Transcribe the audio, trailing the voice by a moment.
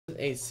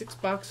a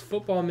 6-box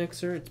football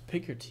mixer. It's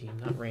pick your team,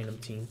 not random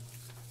team.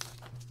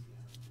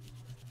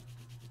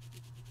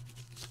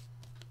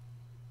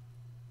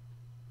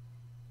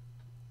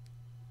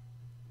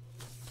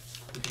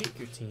 Pick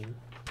your team.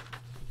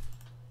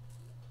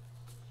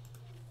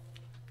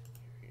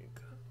 Here you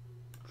go.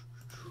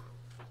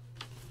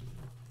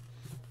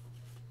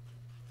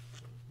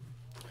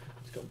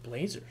 Let's go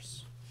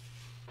Blazers.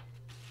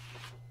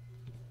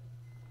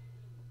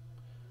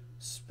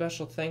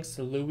 Special thanks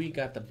to Louie,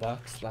 got the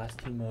Bucks last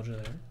team mojo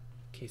there, in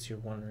case you're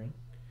wondering,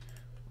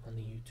 on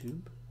the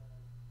YouTube.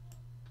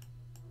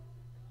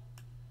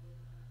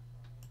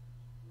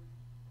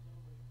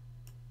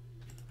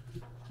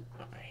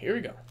 Alright, here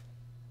we go.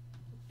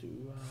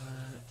 Do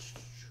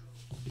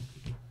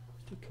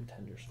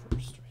contenders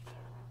first,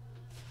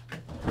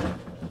 right there.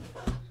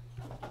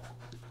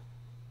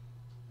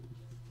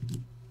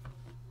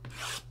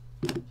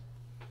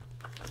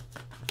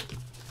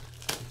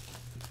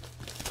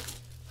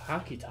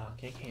 Hockey talk.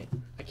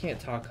 I can't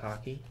talk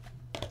hockey.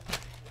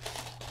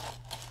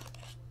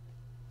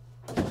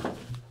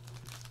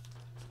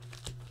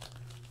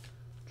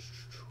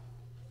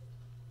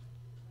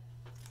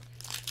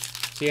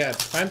 So yeah,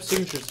 Prime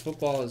Signatures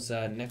football is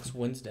next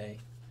Wednesday.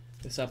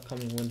 This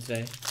upcoming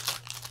Wednesday.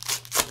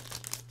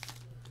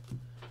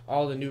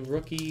 All the new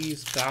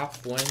rookies,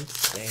 Goff,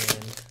 Wentz,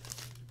 and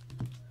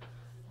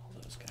all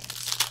those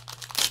guys.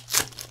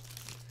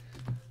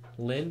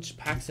 Lynch,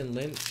 Paxton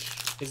Lynch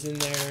is in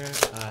there.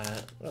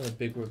 What are the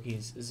big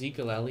rookies?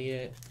 Ezekiel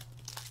Elliott.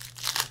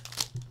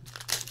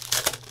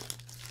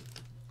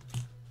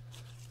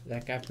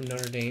 That guy from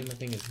Notre Dame, I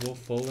think, is Will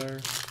Fuller.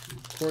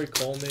 Corey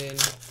Coleman.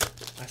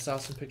 I saw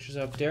some pictures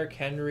of Derrick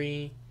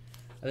Henry.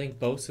 I think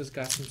Bosa's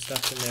got some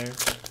stuff in there.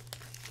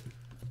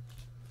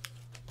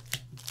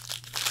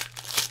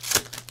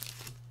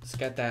 It's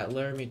got that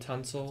Laramie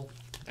Tunsil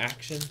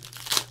action.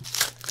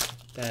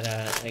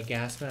 That a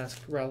gas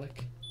mask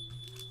relic.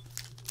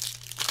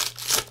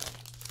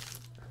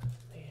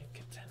 Man,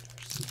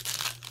 contenders.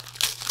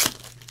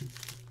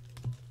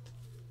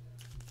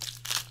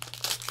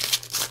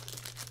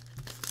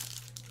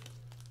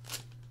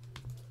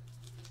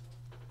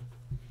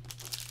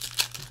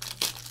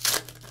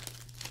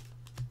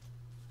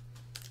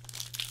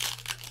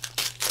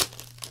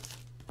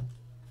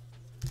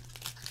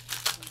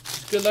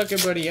 Good luck,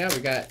 everybody. Yeah, we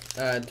got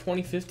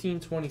 2015,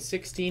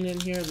 2016 in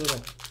here. A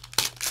little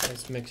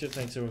nice mixer.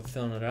 Thanks for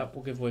filling it up.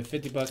 We'll give away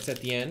 $50 at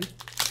the end.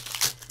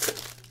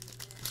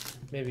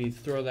 Maybe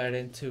throw that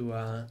into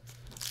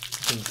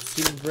some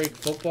Super Break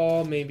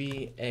football.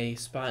 Maybe a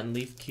spot and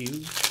leaf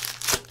cube.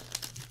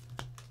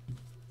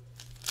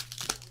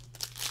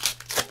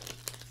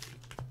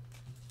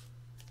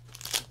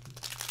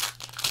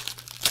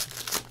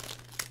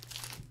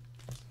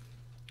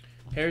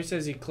 Harry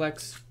says he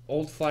collects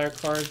old flyer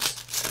cards.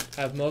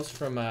 Have most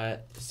from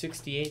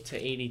 68 to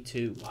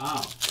 82.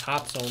 Wow.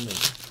 Tops only.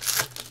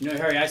 You know,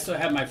 Harry, I still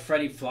have my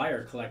Freddie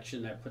Flyer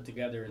collection that I put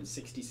together in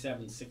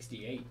 67,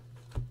 68.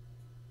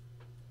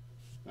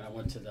 When I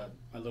went to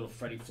my little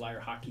Freddie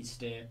Flyer hockey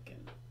stick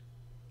and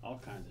all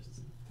kinds of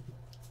stuff.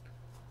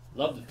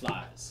 Love the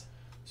flies.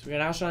 So we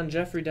got Alshon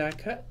Jeffrey die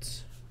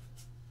cut.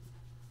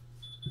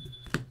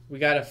 We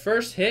got a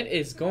first hit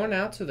is going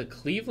out to the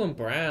Cleveland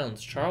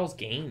Browns. Charles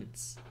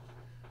Gaines.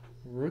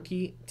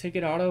 Rookie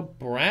ticket auto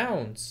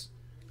Browns.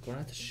 Going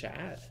out to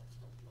Shad.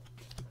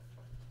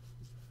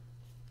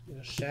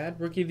 Shad.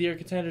 Rookie of the Year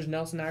contenders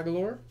Nelson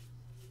Aguilar.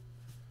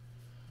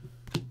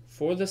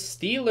 For the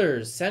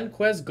Steelers,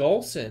 Senquez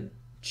Golson.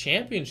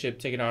 Championship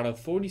ticket auto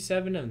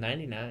 47 of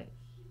 99.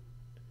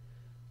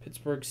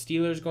 Pittsburgh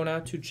Steelers going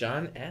out to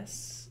John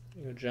S.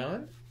 There you go,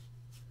 John.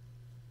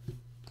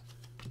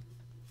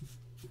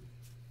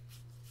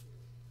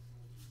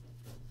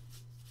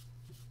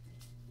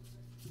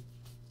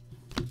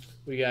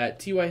 We got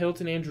T.Y.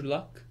 Hilton, Andrew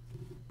Luck.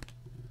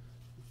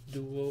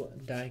 Dual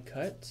die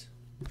cut.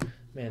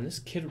 Man, this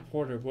Kid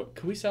Reporter, what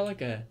could we sell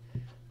like a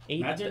 8?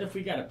 Imagine if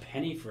we got a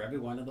penny for every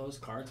one of those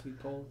cards we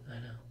pulled. I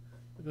know.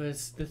 But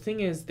the thing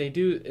is, they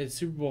do it's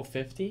Super Bowl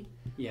 50.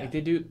 Yeah. Like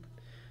they do,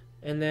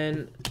 and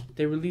then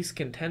they release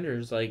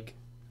contenders like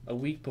a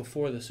week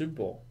before the Super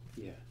Bowl.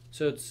 Yeah.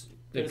 So it's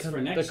the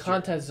for next the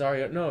contest is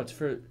already no. It's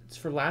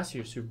for last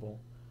year's Super Bowl.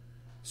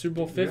 Super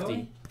Bowl 50.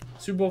 Really?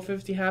 Super Bowl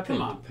 50 happened.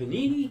 Come on,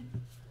 Panini.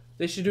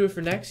 They should do it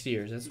for next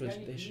year's. That's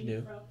what they should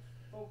do.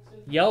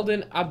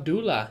 Yeldon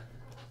Abdullah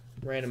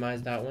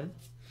randomized that one.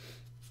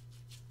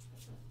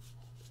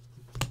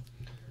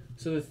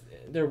 So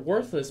they're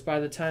worthless by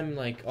the time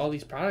like all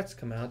these products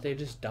come out. They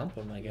just dump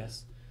them, I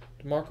guess.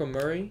 DeMarco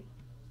Murray.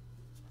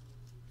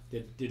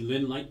 Did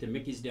Lynn like the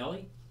Mickey's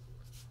Deli?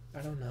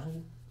 I don't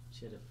know.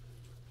 She had a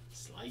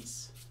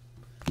slice.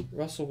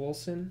 Russell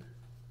Wilson.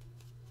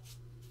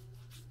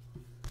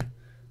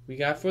 We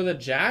got for the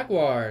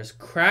Jaguars,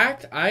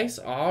 cracked ice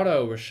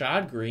auto,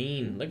 Rashad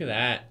Green. Look at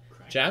that.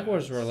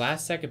 Jaguars were a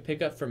last second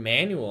pickup for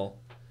Manuel.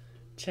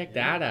 Check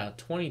that out.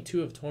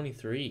 22 of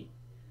 23.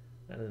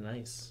 That is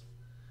nice.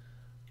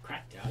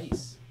 Cracked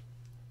ice.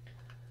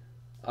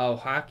 Oh,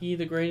 hockey,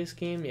 the greatest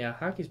game? Yeah,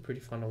 hockey's pretty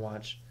fun to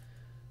watch.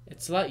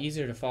 It's a lot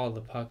easier to follow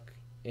the puck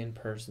in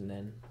person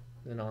than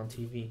on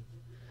TV.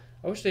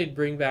 I wish they'd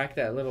bring back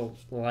that little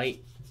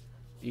light.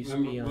 Used to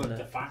be on the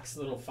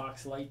little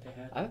fox light they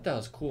had? I thought that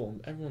was cool.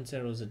 Everyone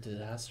said it was a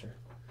disaster.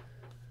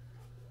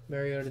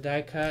 Mariota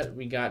die cut.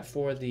 We got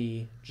for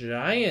the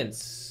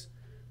Giants.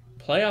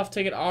 Playoff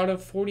ticket auto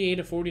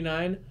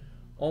 48/49.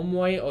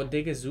 Omwe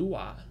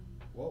Odigizua.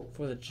 Whoa.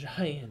 For the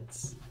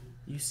Giants.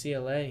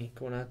 UCLA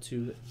going out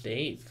to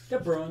Dave. The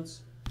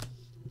Bruins.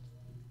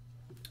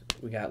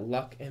 We got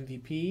Luck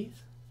MVP.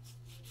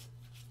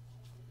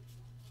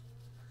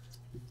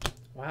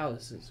 Wow,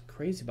 this is a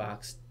crazy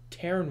box.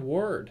 Taryn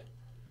Ward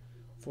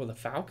for the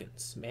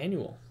Falcons.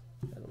 Manuel.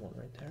 Another one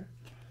right there.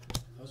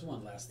 That was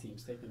one last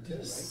team's taken too,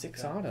 right?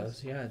 6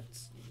 autos. Yeah,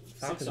 it's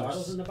Falcons. 6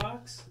 autos in the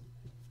box?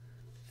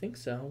 I think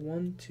so.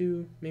 1,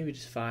 2, maybe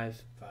just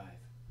 5. 5.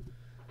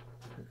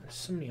 There's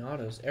so many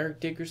autos. Eric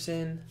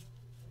Dickerson.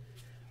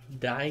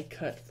 Die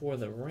cut for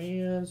the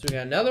Rams. We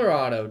got another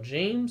auto.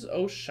 James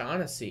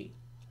O'Shaughnessy.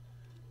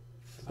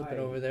 Flip it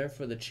over there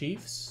for the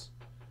Chiefs.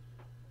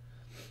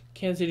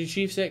 Kansas City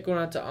Chiefs set going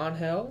out to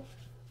Angel.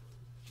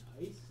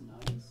 Nice.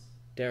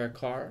 Derek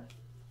Carr.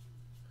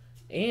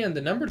 And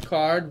the numbered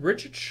card,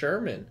 Richard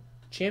Sherman.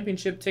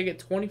 Championship ticket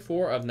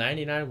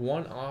 24/99.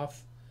 1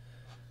 off.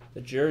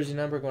 The jersey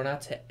number going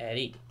out to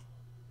Eddie.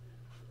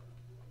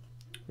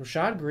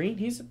 Rashad Green,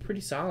 he's a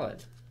pretty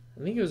solid.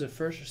 I think he was a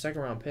first or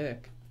second round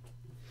pick.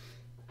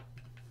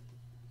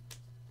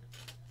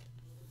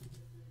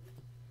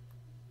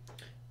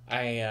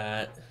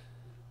 I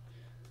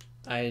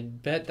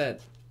bet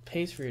that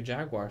pays for your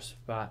Jaguar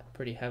spot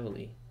pretty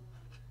heavily.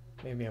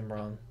 Maybe I'm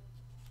wrong.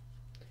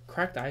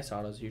 Cracked ice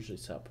autos usually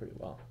sell pretty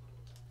well.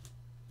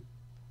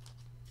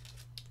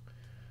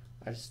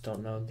 I just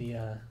don't know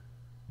the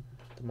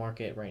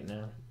market right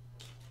now.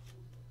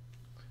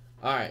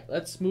 All right,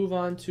 let's move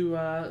on to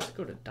let's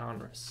go to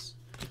Donruss.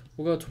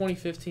 We'll go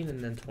 2015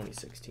 and then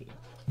 2016.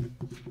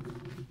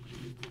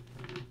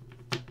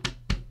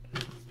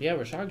 Yeah,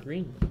 Rashad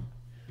Green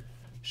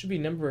should be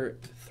number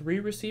 3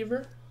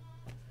 receiver.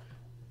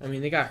 I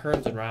mean, they got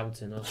Hearns and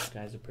Robinson. Those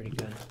guys are pretty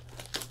good.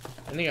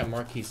 And they got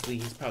Marquise Lee.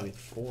 He's probably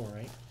 4,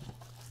 right?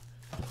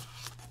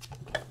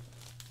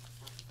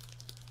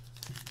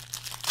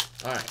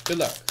 All right, good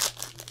luck.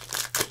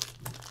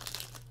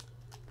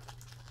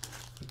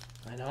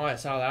 I know, I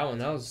saw that one.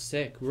 That was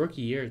sick.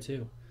 Rookie year,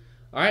 too.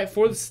 All right,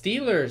 for the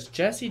Steelers,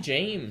 Jesse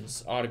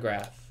James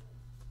autograph.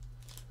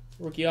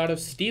 Rookie auto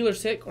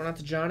Steelers hit going out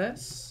to John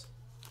S.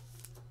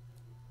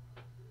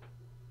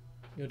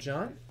 Yo,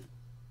 John.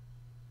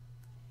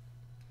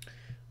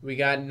 We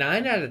got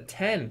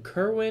 9/10,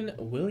 Kerwin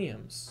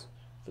Williams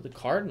for the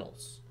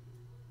Cardinals.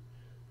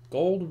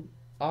 Gold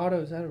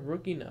auto, is that a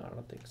rookie? No, I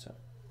don't think so.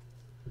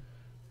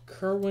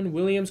 Kerwin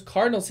Williams,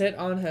 Cardinals hit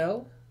on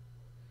hell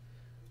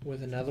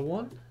with another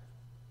one.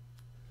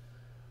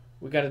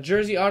 We got a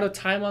jersey auto,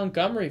 Ty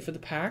Montgomery for the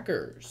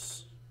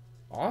Packers.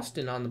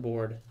 Austin on the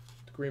board,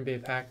 the Green Bay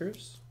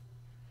Packers.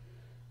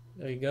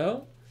 There you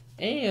go.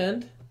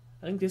 And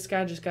I think this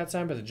guy just got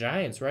signed by the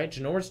Giants, right?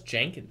 Janoris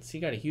Jenkins. He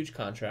got a huge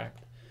contract.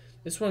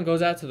 This one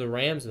goes out to the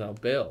Rams, though.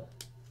 Bill.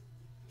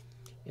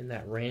 In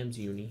that Rams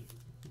uni.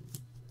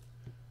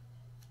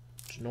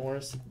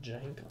 Janoris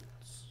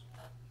Jenkins.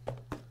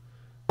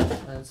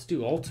 Let's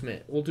do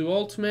Ultimate. We'll do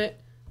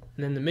Ultimate,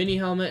 and then the mini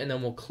helmet, and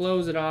then we'll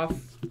close it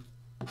off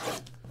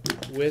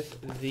with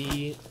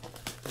the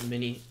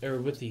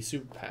with the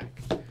Super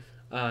Pack.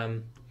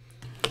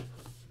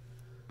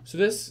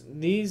 So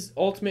these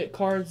Ultimate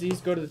cards, these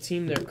go to the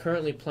team they're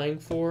currently playing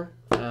for.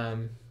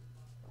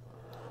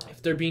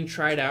 If they're being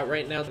tried out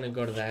right now, they're going to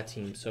go to that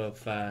team. So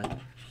if, let's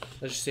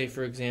just say,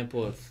 for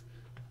example, if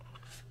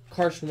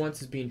Carson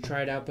Wentz is being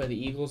tried out by the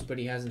Eagles, but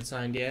he hasn't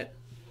signed yet,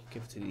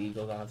 give it to the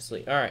Eagles,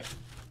 obviously. All right.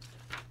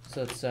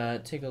 So let's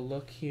take a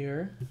look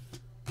here.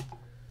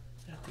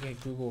 I have to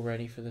get Google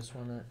ready for this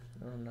one.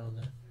 I don't know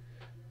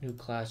the new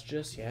class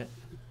just yet.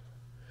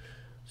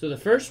 So the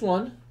first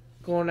one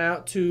going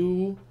out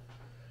to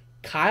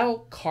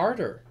Kyle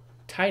Carter,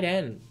 tight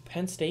end,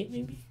 Penn State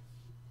maybe?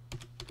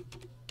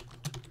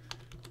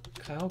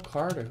 Kyle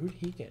Carter, who did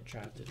he get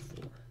drafted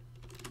for?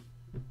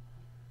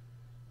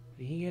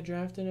 Did he get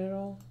drafted at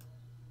all?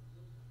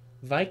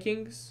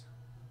 Vikings?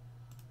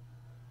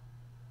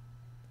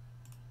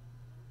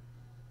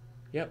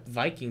 Yep,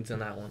 Vikings on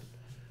that one.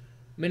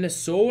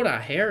 Minnesota,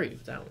 Harry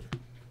with that one.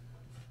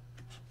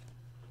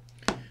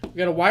 We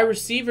got a wide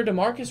receiver,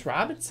 Demarcus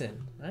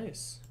Robinson.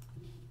 Nice.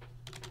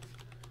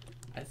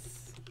 I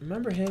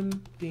remember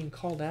him being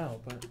called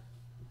out, but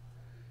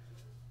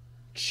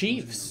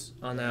Chiefs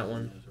on that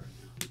one.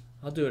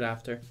 I'll do it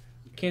after.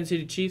 Kansas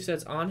City Chiefs,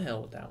 that's on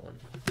hell with that one.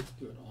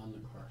 Do it on the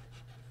card.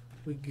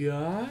 We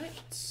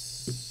got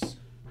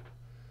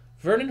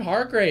Vernon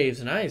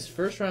Hargraves. Nice.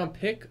 First round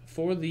pick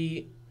for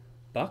the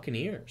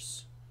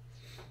Buccaneers.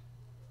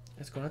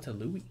 That's going out to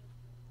Louis.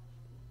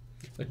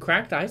 The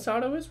cracked ice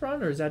auto is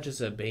Ron, or is that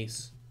just a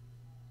base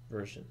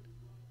version?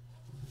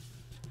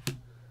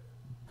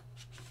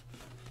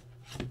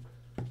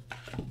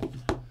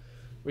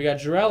 We got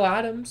Jarrell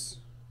Adams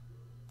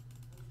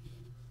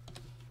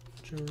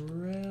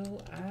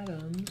Jarrell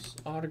Adams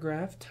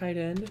autograph, tight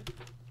end.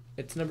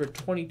 It's number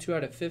 22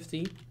 out of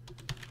 50.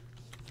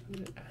 Who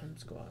did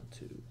Adams go out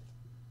to?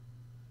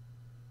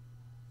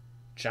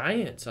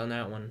 Giants on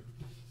that one.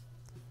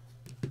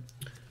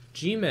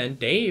 G-Men,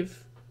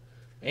 Dave.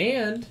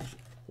 And,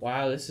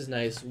 wow, this is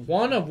nice.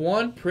 1 of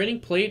 1 printing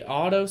plate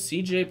auto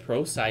CJ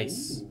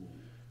Procise.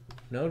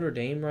 Notre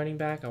Dame running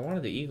back. I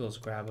wanted the Eagles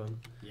grab him.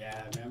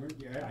 Yeah, remember?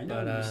 Yeah, I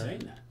know you were saying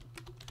that.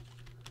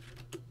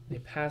 They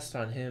passed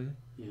on him.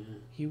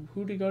 Yeah.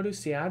 Who did he go to?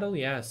 Seattle?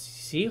 Yes.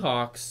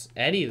 Seahawks.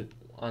 Eddie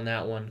on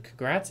that one.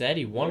 Congrats,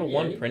 Eddie. 1 of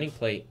 1 printing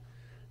plate.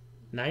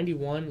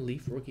 91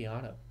 Leaf rookie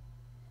auto.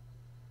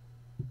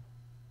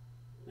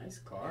 Nice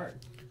card.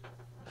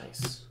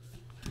 Nice.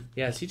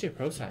 Yeah, CJ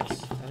Procise.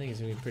 I think he's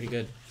going to be pretty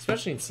good.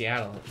 Especially in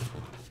Seattle.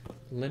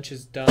 Lynch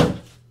is done.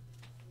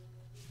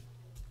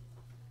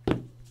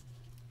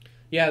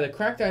 Yeah, the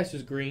cracked ice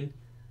was green.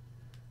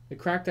 The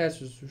cracked ice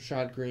was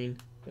shot green.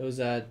 It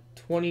was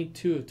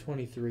 22 of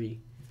 23.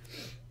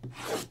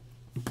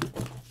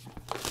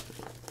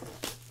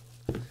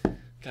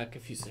 Got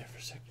confused there for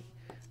a second.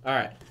 All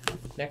right,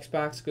 next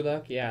box. Good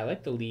luck. Yeah, I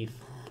like the Leaf.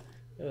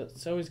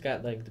 It's always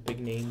got like the big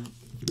name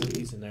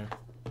rookies in there.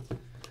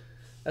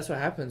 That's what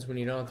happens when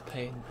you don't have to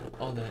pay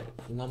all that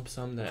lump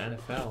sum to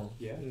NFL.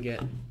 Yeah. You can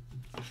get.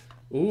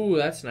 Ooh,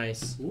 that's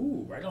nice.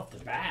 Ooh, right off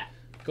the bat.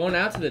 Going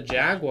out to the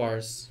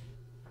Jaguars.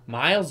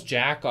 Miles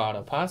Jack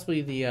auto,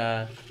 possibly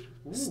the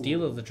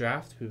steal of the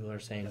draft. People are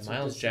saying That's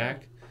Miles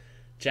Jack.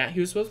 He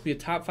was supposed to be a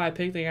top 5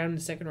 pick. They got him in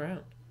the 2nd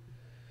round.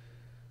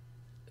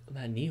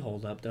 That knee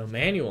hold up though.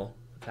 Manuel,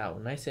 that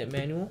one. Nice hit,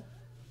 Manuel.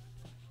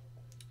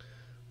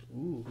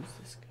 Ooh, who's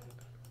this guy?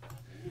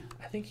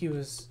 I think he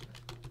was.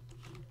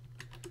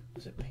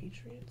 Was it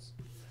Patriots?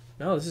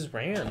 No, this is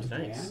Rams. Nice.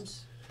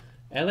 Rams?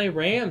 LA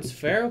Rams.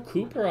 Farrell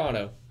Cooper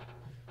auto.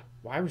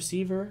 Wide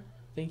receiver.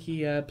 I think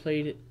he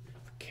played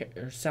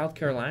South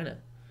Carolina.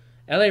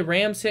 LA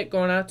Rams hit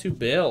going out to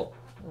Bill.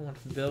 I want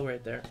for Bill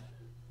right there.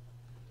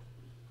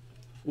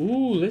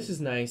 Ooh, this is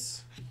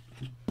nice.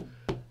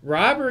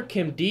 Robert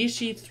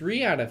Kimdishi,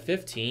 3 out of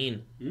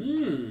 15.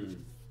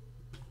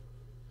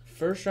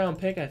 First round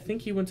pick. I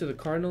think he went to the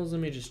Cardinals.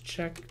 Let me just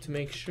check to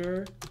make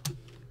sure.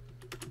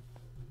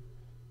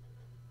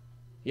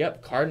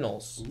 Yep,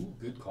 Cardinals. Ooh,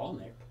 good call,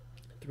 Nick.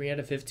 3 out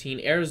of 15.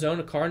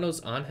 Arizona Cardinals,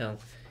 Angel.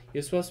 He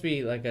was supposed to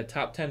be like a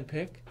top 10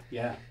 pick.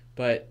 Yeah.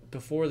 But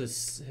before his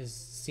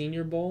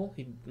Senior Bowl,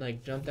 he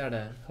like jumped out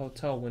a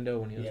hotel window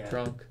when he was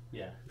drunk.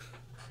 Yeah.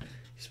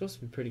 He's supposed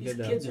to be pretty These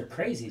good though. kids are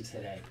crazy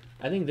today.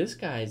 I think this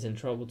guy's in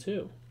trouble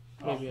too.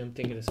 Maybe I'm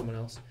thinking of someone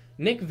else.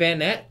 Nick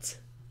Vanette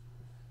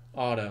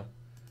auto.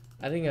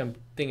 I think I'm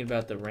thinking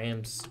about the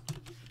Rams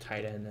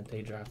tight end that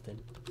they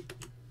drafted.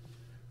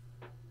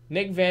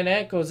 Nick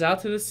Vanette goes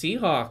out to the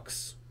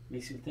Seahawks.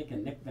 Makes me think of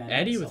Nick Van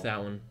Eddie Etzel. with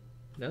that one.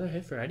 Another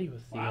hit for Eddie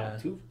with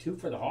the two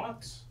for the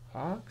Hawks.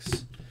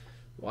 Hawks.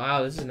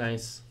 Wow, this is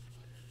nice.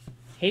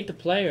 Hate the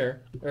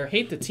player, or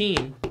hate the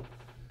team.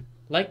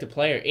 Like the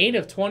player. 8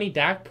 of 20,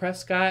 Dak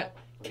Prescott,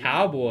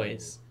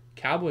 Cowboys.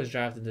 Cowboys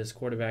drafted this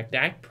quarterback.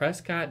 Dak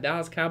Prescott,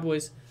 Dallas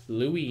Cowboys,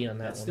 Louis on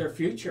that That's one. their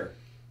future.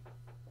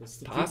 It's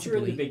the future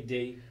of the Big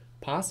D.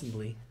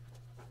 Possibly.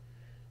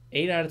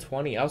 8 out of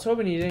 20. I was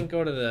hoping he didn't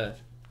go to the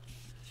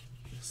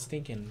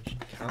stinking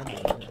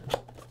Cowboys.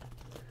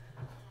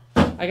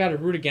 I got to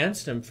root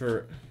against him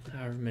for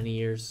however many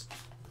years.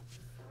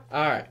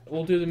 All right,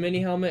 we'll do the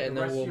mini helmet and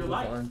then we'll move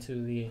on to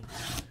the.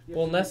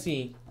 Well, unless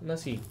he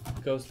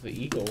goes to the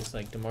Eagles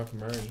like DeMarco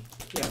Murray.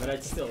 Yeah, but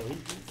I'd still.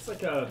 It's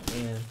like a.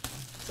 Man.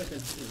 It's like a.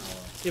 You know.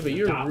 Yeah, but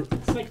you're.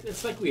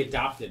 It's like we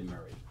adopted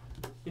Murray,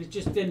 and it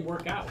just didn't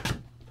work out,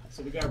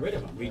 so we got rid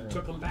of him. We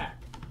took him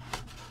back.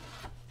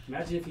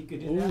 Imagine if he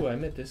could do that. Ooh, I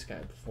met this guy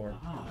before.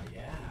 Oh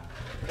yeah.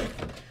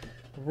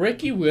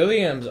 Ricky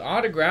Williams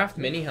autographed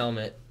mini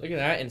helmet. Look at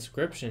that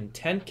inscription.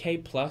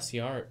 10K plus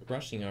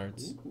rushing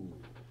yards. Ooh.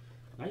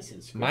 Nice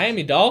inscription.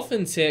 Miami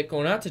Dolphins hit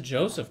going out to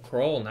Joseph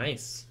Kroll.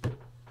 Nice.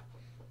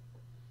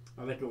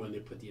 I like it when they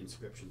put the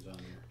inscriptions on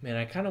there. Man,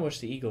 I kind of wish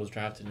the Eagles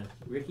drafted him.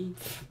 Ricky?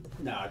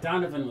 No,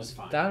 Donovan was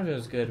fine. Donovan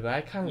was good, but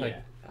I kind of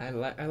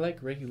I like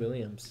Ricky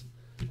Williams.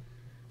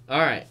 All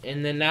right,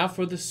 and then now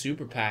for the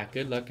super pack.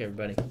 Good luck,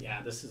 everybody.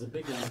 Yeah, this is a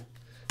big one.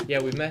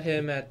 Yeah, we met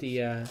him at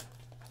the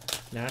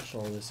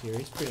National this year.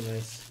 He's pretty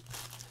nice.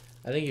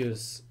 I think he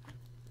was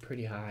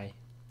pretty high.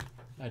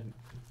 I don't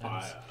know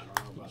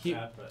about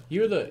that, but he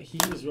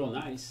was real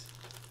nice.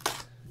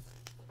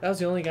 That was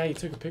the only guy you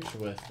took a picture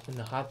with in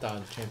the hot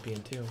dog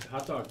champion too.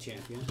 Hot dog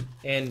champion.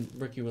 And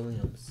Ricky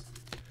Williams.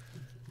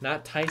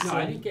 Not Tyson. No,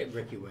 I didn't get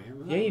Ricky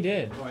Williams. Yeah, you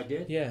did. Oh, I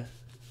did? Yeah.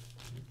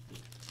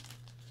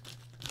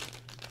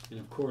 And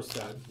of course,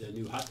 the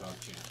new hot dog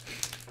champ.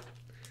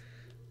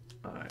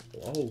 Alright.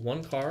 Oh,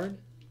 one card?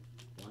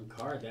 One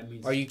card, that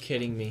means... Are you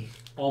kidding me?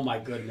 Oh my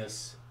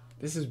goodness.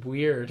 This is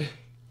weird.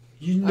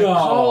 You know. I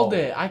called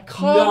it.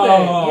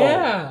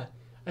 Yeah.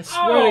 I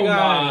swear to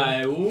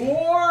God. Oh my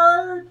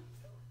word.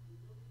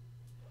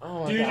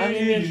 Oh my God. I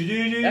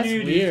mean, that's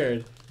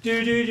weird.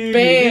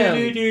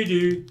 Bam.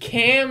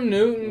 Cam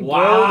Newton.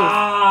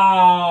 Wow.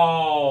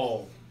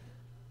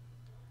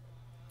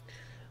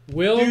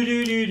 Will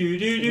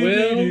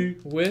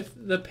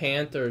with the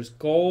Panthers.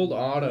 Gold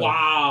auto.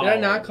 Wow. Did I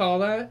not call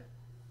that?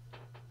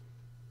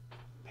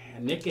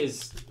 Man, Nick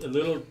is a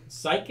little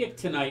psychic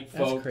tonight,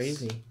 folks. That's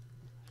crazy.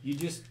 You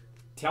just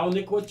tell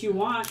Nick what you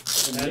want.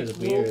 And That Nick is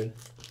weird.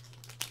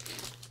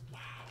 Wow.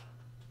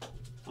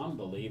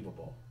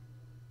 Unbelievable.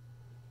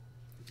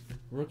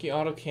 Rookie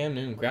auto Cam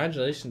Newton.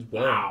 Congratulations,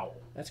 Will. Wow.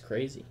 That's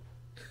crazy.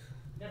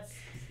 That's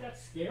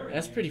scary.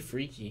 That's man. pretty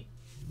freaky.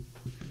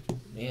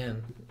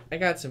 Man, I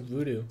got some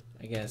voodoo,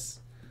 I guess.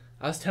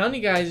 I was telling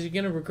you guys, you're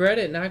going to regret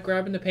it not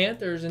grabbing the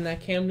Panthers and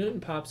that Cam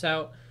Newton pops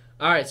out.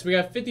 All right, so we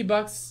got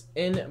 $50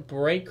 in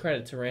break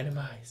credit to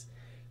randomize.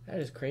 That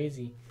is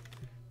crazy.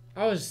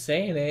 I was just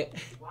saying it.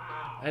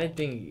 Wow. I didn't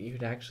think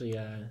you'd actually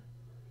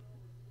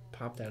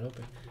pop that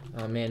open.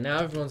 Oh, man, now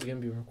everyone's going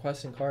to be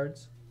requesting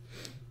cards.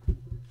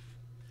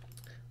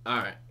 All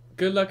right.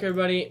 Good luck,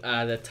 everybody.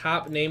 The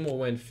top name will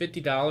win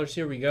 $50.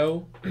 Here we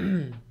go.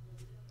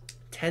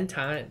 10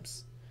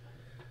 times.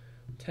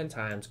 10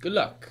 times. Good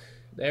luck.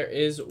 There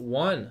is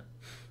 1.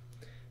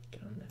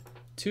 Get on that.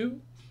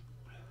 2.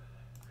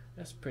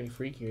 That's pretty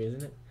freaky,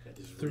 isn't it? That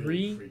is 3.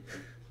 really freaky.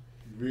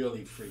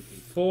 Really freaky.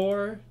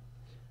 4.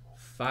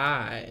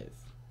 5.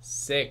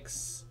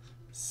 6.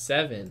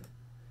 7.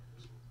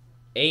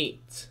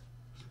 8.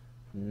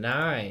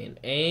 9.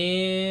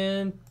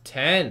 And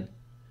 10.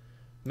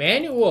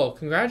 Manuel,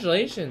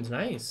 congratulations.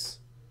 Nice.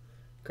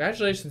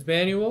 Congratulations,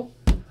 Manuel.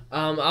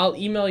 I'll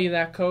email you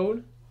that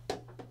code.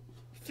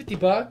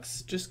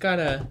 $50. Just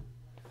got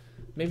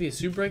maybe a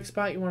super break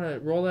spot you want to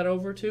roll that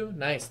over to.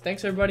 Nice.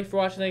 Thanks everybody for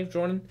watching. Thanks for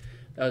joining.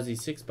 That was the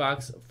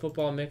 6-box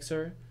football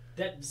mixer.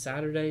 That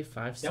Saturday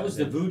 5/7. was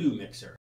the voodoo mixer.